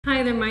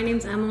Hi there, my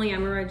name's Emily.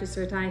 I'm a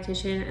registered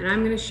dietitian, and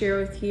I'm going to share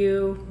with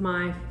you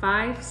my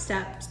 5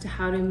 steps to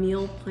how to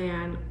meal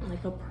plan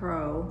like a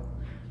pro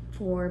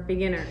for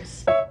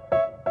beginners.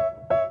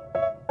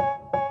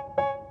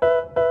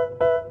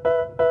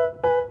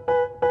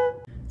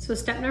 So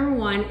step number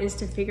 1 is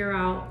to figure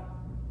out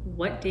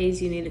what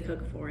days you need to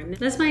cook for. And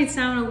this might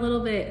sound a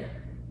little bit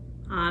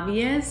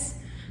obvious,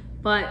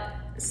 but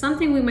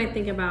something we might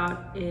think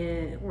about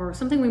or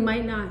something we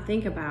might not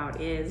think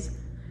about is,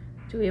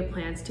 do we have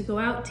plans to go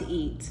out to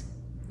eat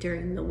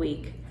during the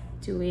week?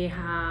 Do we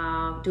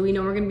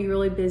know we're gonna be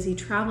really busy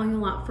traveling a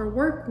lot for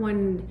work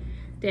one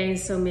day,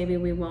 so maybe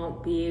we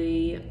won't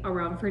be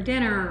around for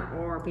dinner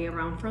or be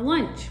around for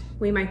lunch?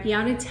 We might be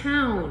out of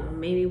town.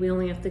 Maybe we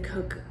only have to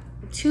cook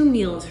 2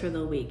 meals for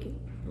the week.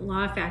 A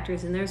lot of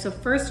factors in there. So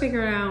first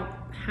figure out,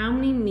 how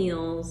many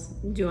meals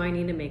do I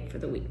need to make for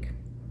the week?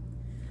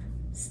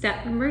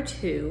 Step number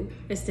 2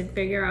 is to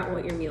figure out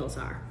what your meals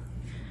are.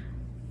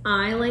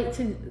 I like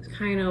to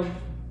kind of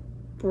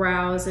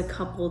browse a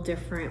couple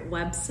different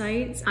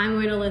websites. I'm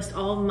going to list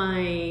all of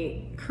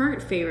my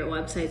current favorite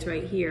websites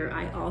right here.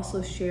 I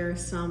also share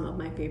some of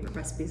my favorite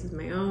recipes of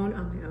my own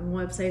on my own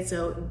website,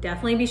 so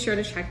definitely be sure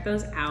to check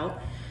those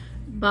out.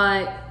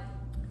 But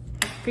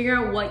figure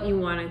out what you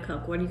want to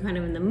cook. What are you kind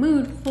of in the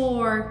mood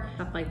for?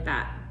 Stuff like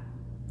that.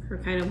 Or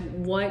kind of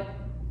what,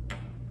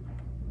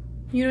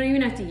 you don't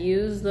even have to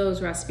use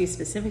those recipes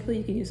specifically.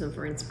 You can use them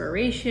for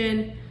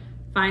inspiration.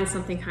 Find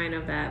something kind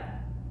of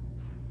that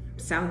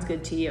sounds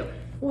good to you.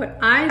 What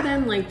I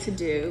then like to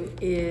do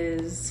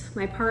is,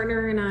 my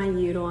partner and I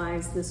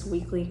utilize this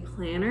weekly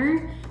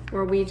planner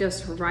where we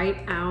just write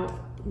out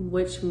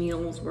which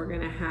meals we're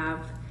gonna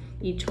have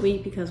each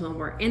week, because when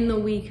we're in the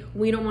week,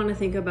 we don't wanna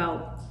think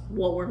about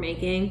what we're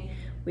making.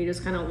 We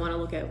just kind of wanna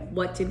look at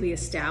what did we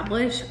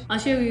establish. I'll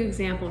show you an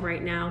example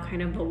right now,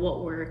 kind of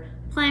what we're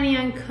planning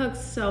on cook.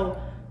 So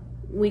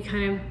we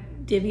kind of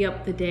divvy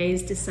up the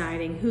days,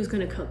 deciding who's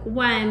gonna cook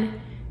when,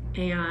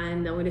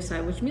 and then we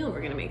decide which meal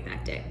we're gonna make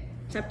that day.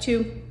 Step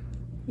 2,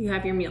 you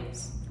have your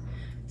meals.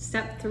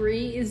 Step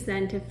 3 is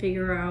then to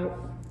figure out,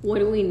 what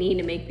do we need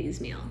to make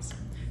these meals?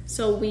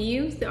 So we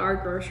use the Our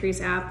Groceries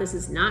app. This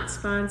is not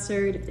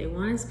sponsored. If they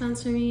want to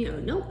sponsor me, I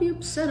would not be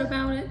upset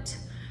about it.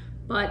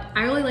 But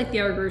I really like the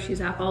Our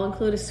Groceries app. I'll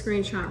include a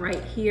screenshot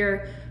right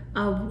here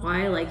of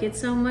why I like it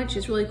so much.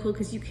 It's really cool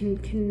because you can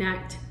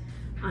connect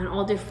on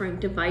all different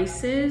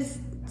devices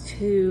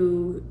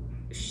to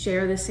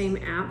share the same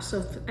app. So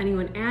if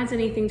anyone adds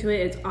anything to it,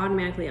 it's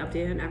automatically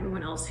updated on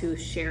everyone else who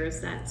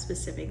shares that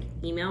specific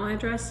email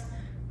address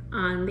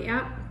on the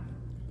app.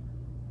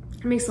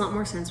 It makes a lot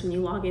more sense when you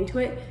log into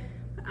it.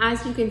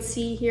 As you can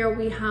see here,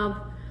 we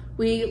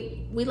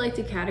like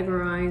to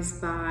categorize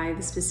by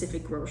the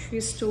specific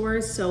grocery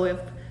stores. So if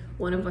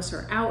one of us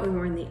are out and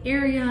we're in the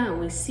area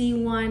and we see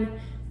one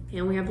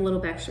and we have a little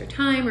bit extra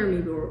time, or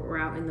maybe we're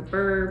out in the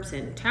burbs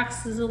and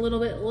tax is a little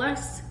bit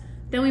less,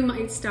 then we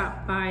might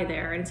stop by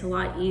there. And it's a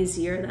lot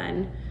easier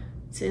then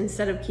to,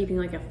 instead of keeping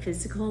like a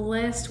physical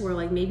list where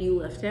like maybe you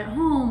left at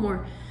home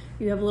or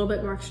you have a little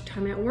bit more extra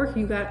time at work,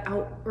 you got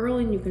out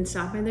early and you can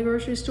stop by the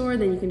grocery store,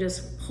 then you can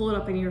just pull it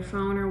up on your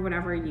phone or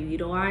whatever you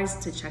utilize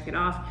to check it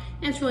off.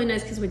 And it's really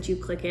nice because once you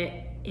click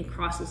it, it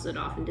crosses it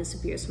off and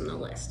disappears from the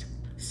list.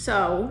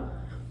 So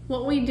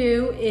what we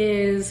do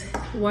is,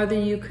 whether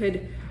you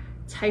could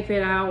type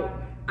it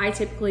out, I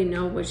typically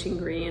know which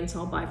ingredients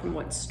I'll buy from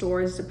what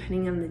stores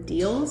depending on the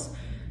deals.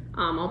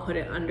 I'll put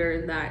it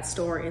under that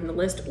store in the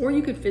list, or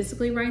you could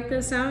physically write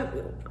this out.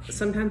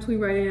 Sometimes we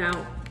write it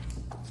out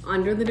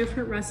under the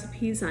different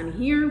recipes on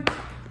here,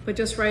 but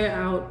just write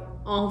out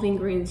all the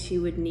ingredients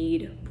you would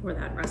need for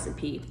that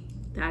recipe.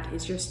 That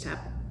is your step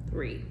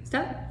 3.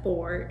 Step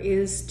 4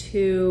 is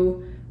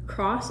to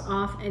cross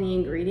off any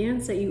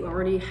ingredients that you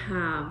already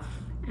have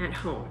at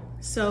home.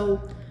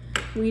 So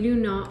we do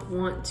not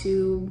want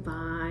to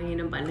buy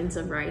an abundance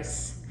of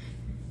rice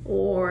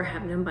or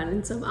have an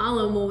abundance of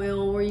olive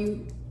oil, where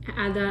you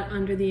add that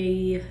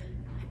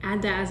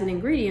as an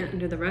ingredient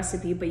under the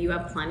recipe, but you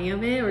have plenty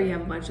of it, or you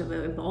have a bunch of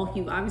it in bulk.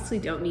 You obviously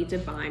don't need to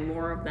buy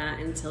more of that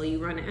until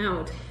you run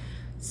out.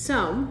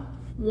 So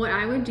what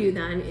I would do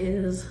then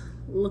is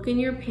look in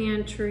your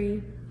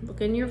pantry,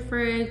 look in your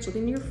fridge, look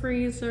in your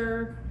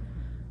freezer,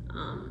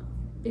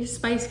 your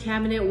spice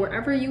cabinet,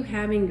 wherever you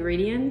have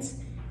ingredients,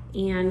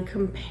 and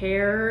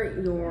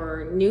compare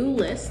your new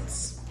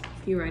lists.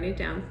 If you write it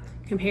down,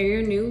 compare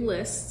your new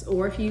lists,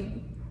 or if you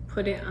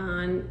put it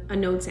on a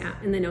notes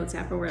app, in the notes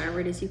app or wherever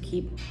it is you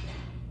keep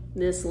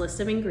this list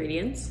of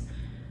ingredients.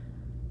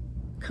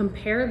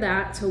 Compare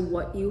that to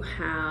what you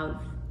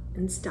have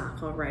in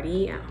stock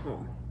already at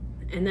home.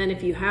 And then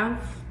if you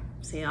have,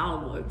 say,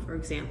 olive oil, for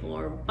example,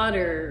 or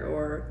butter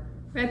or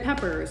red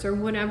peppers or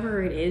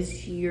whatever it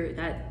is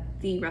that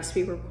the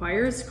recipe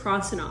requires,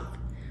 cross it off.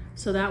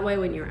 So that way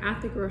when you're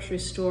at the grocery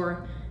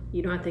store,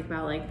 you don't have to think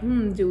about like,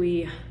 do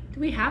we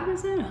have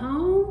this at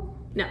home?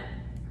 No,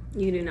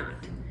 you do not.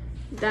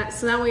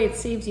 So that way it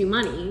saves you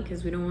money,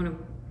 because we don't want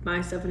to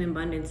buy stuff in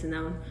abundance and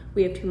then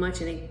we have too much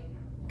and it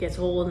gets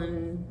old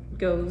and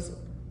goes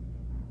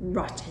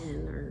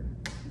rotten or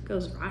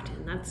goes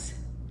rotten.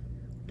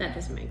 That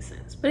doesn't make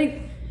sense. But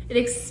it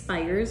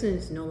expires and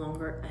is no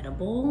longer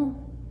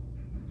edible.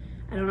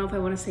 I don't know if I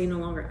want to say no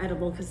longer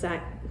edible because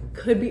that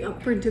could be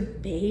up for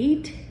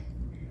debate.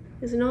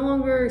 It's no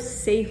longer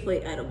safely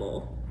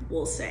edible,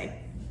 we'll say.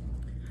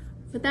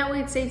 But that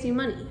way it saves you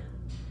money.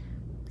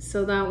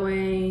 So that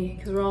way,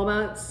 because we're all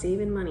about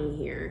saving money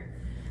here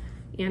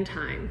and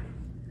time.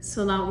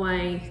 So that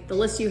way the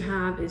list you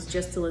have is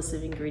just the list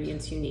of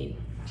ingredients you need.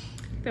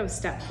 That was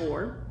step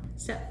 4.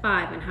 Step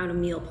 5 on how to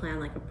meal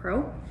plan like a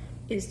pro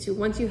is to,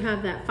 once you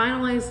have that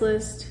finalized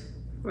list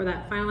or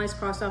that finalized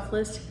crossed off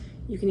list,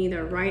 you can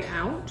either write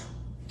out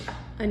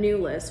a new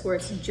list where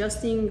it's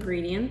just the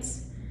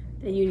ingredients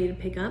that you need to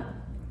pick up,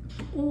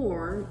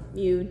 or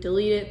you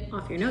delete it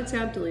off your notes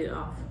app, delete it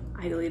off.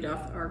 I deleted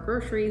off our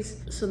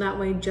groceries, so that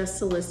way just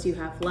the list you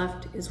have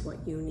left is what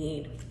you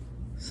need.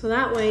 So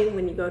that way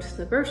when you go to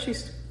the grocery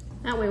store,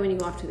 when you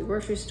go off to the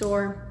grocery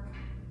store,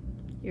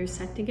 you're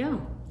set to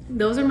go.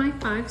 Those are my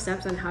 5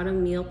 steps on how to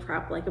meal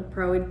prep like a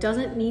pro. It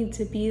doesn't need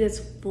to be this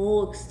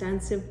full,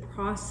 extensive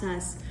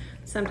process.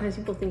 Sometimes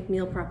people think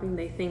meal prepping,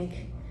 they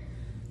think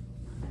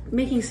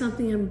making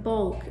something in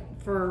bulk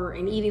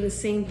and eating the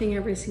same thing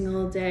every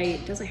single day.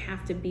 It doesn't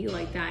have to be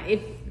like that.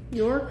 If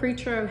you're a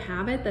creature of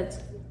habit, that's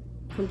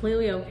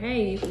completely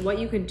okay. What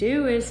you could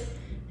do is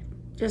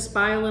just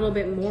buy a little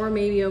bit more,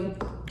 maybe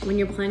when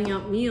you're planning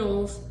out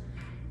meals.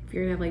 If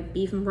you're gonna have like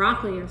beef and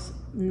broccoli or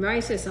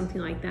rice or something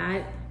like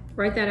that,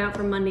 write that out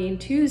for Monday and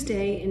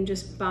Tuesday and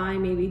just buy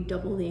maybe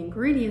double the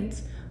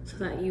ingredients so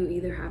that you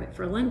either have it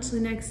for lunch the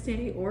next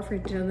day or for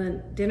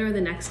dinner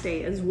the next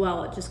day as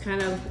well. It just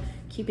kind of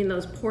keeping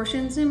those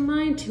portions in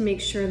mind to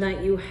make sure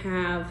that you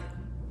have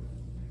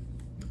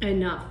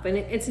enough. And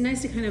it's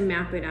nice to kind of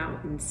map it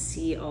out and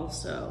see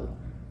also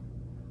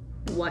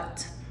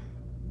what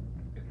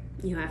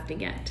you have to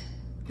get.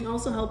 It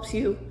also helps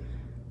you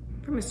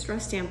from a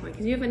stress standpoint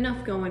because you have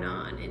enough going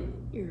on in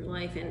your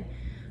life. And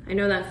I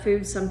know that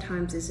food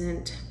sometimes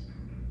isn't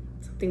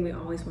something we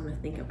always want to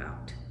think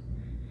about.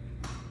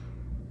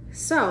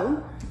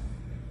 So,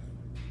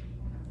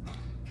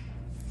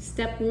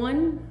 step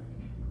 1,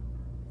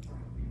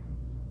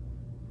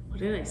 what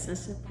did I say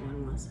step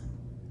 1 was?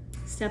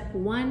 Step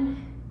 1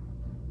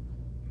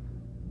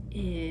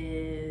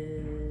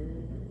 is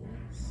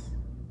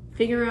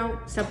figure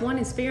out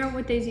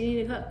what days you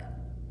need to cook,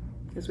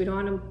 because we don't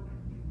want to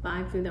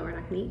buy food that we're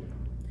not gonna eat.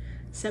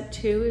 Step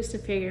 2 is to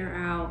figure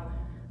out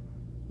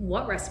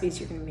what recipes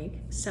you're gonna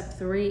make. Step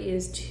 3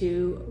 is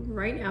to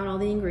write out all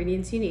the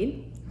ingredients you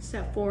need.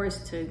 Step 4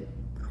 is to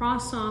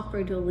cross off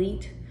or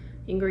delete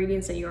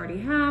ingredients that you already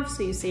have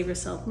so you save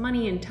yourself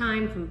money and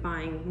time from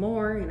buying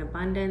more in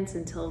abundance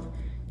until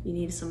you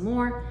need some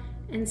more.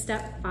 And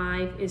step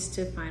 5 is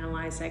to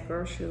finalize that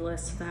grocery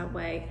list. So that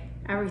way,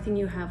 everything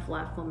you have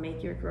left will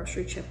make your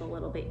grocery trip a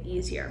little bit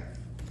easier.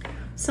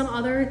 Some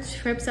other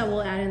tips that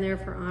we'll add in there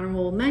for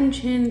honorable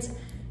mentions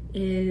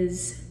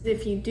is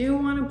if you do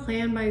want to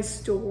plan by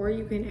store,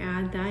 you can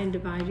add that and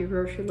divide your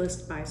grocery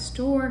list by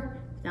store.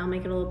 That'll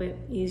make it a little bit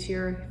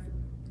easier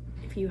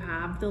if you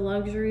have the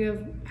luxury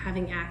of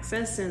having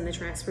access and the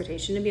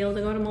transportation to be able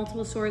to go to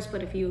multiple stores,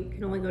 but if you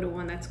can only go to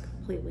one, that's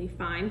completely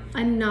fine.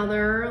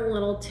 Another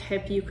little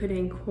tip you could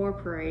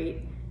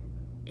incorporate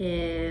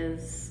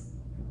is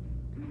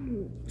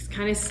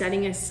kind of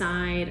setting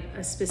aside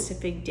a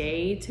specific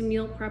day to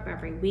meal prep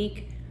every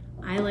week.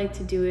 I like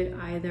to do it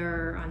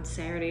either on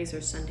Saturdays or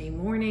Sunday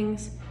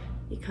mornings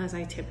because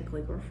I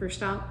typically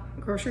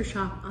grocery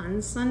shop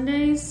on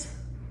Sundays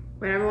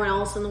when everyone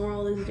else in the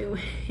world is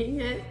doing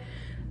it.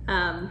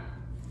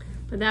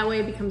 But that way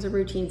it becomes a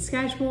routine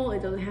schedule.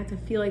 It doesn't have to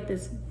feel like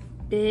this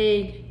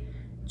big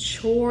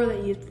chore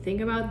that you have to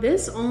think about.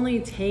 This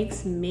only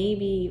takes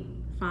maybe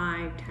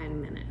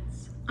 5-10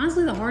 minutes.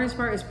 Honestly, the hardest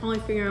part is probably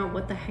figuring out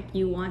what the heck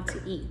you want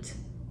to eat.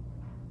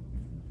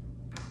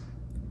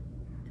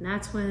 And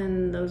that's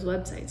when those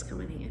websites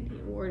come in handy.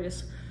 Or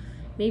just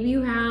maybe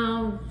you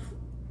have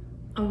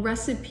a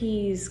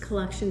recipes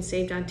collection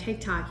saved on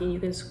TikTok and you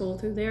can scroll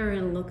through there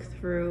and look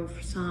through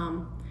for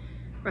some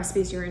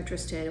recipes you're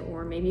interested,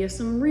 or maybe you have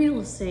some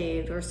reels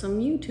saved or some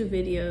YouTube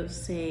videos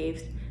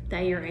saved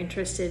that you're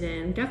interested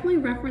in. Definitely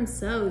reference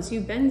those.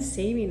 You've been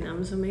saving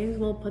them, so may as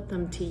well put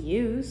them to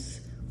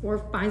use or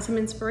find some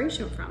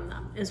inspiration from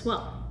them as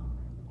well.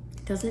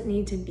 It doesn't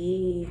need to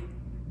be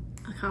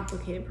a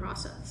complicated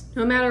process,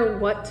 no matter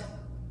what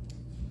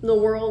the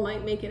world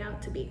might make it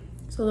out to be.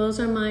 So those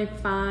are my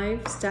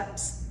 5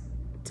 steps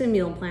to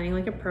meal planning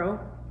like a pro.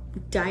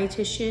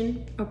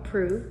 Dietitian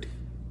approved,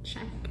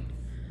 check.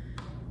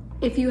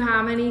 If you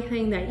have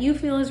anything that you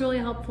feel is really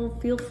helpful,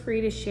 feel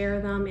free to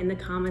share them in the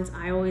comments.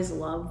 I always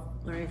love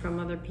learning from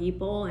other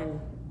people and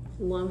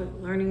love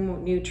learning more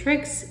new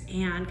tricks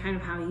and kind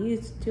of how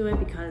you do it,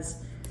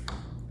 because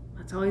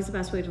that's always the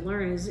best way to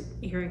learn, is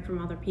hearing from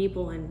other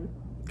people and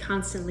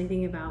constantly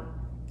thinking about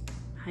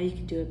how you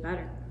can do it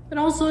better. But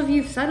also, if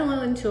you've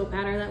settled into a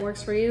pattern that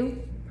works for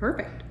you,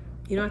 perfect.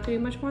 You don't have to do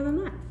much more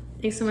than that.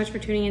 Thanks so much for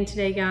tuning in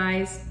today,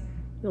 guys.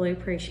 Really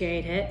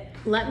appreciate it.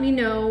 Let me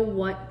know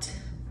what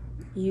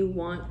you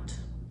want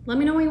let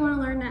me know what you want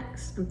to learn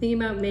next. I'm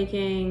thinking about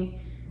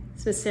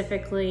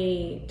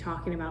specifically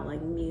talking about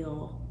like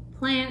meal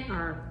plan,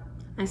 or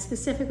I'm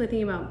specifically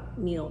thinking about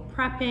meal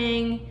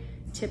prepping,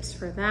 tips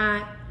for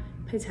that,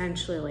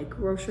 potentially like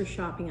grocery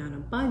shopping on a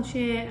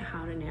budget,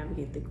 how to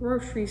navigate the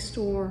grocery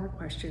store,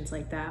 questions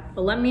like that.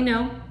 But let me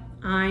know.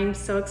 I'm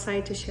so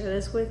excited to share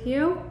this with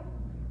you,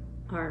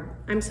 or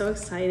I'm so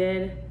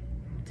excited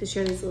to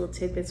share these little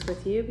tidbits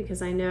with you,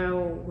 because I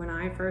know when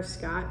I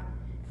first got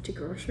to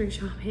grocery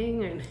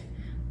shopping and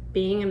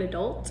being an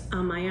adult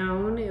on my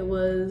own, it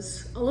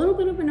was a little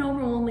bit of an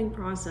overwhelming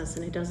process,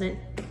 and it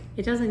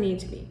doesn't need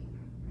to be.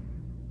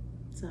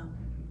 So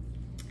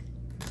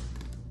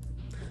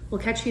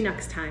we'll catch you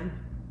next time.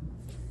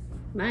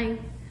 Bye.